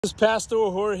This is Pastor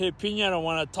Jorge, Pina, and I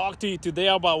want to talk to you today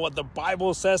about what the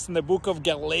Bible says in the book of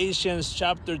Galatians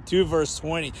chapter 2 verse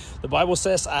 20. The Bible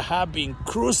says, I have been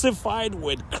crucified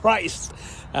with Christ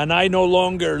and I no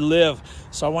longer live.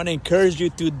 So I want to encourage you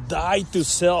to die to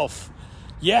self.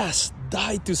 Yes,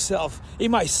 die to self. It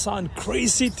might sound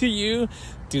crazy to you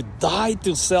to die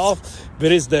to self,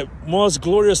 but it's the most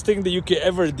glorious thing that you can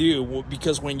ever do,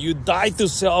 because when you die to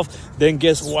self, then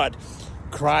guess what?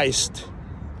 Christ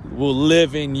will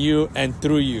live in you and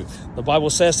through you. The Bible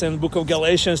says in the book of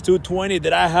Galatians 2:20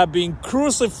 that I have been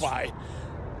crucified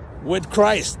with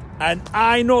Christ and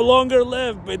I no longer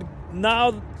live, but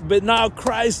now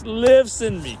Christ lives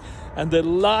in me. And the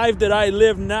life that I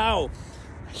live now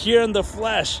here in the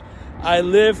flesh, I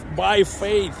live by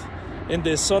faith in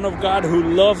the Son of God who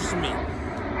loves me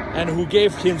and who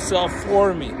gave himself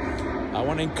for me. I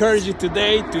want to encourage you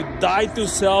today to die to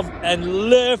self and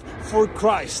live for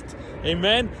Christ.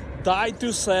 Amen. Die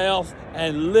to self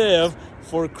and live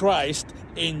for Christ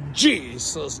in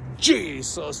Jesus'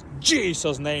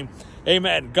 name.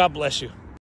 Amen. God bless you.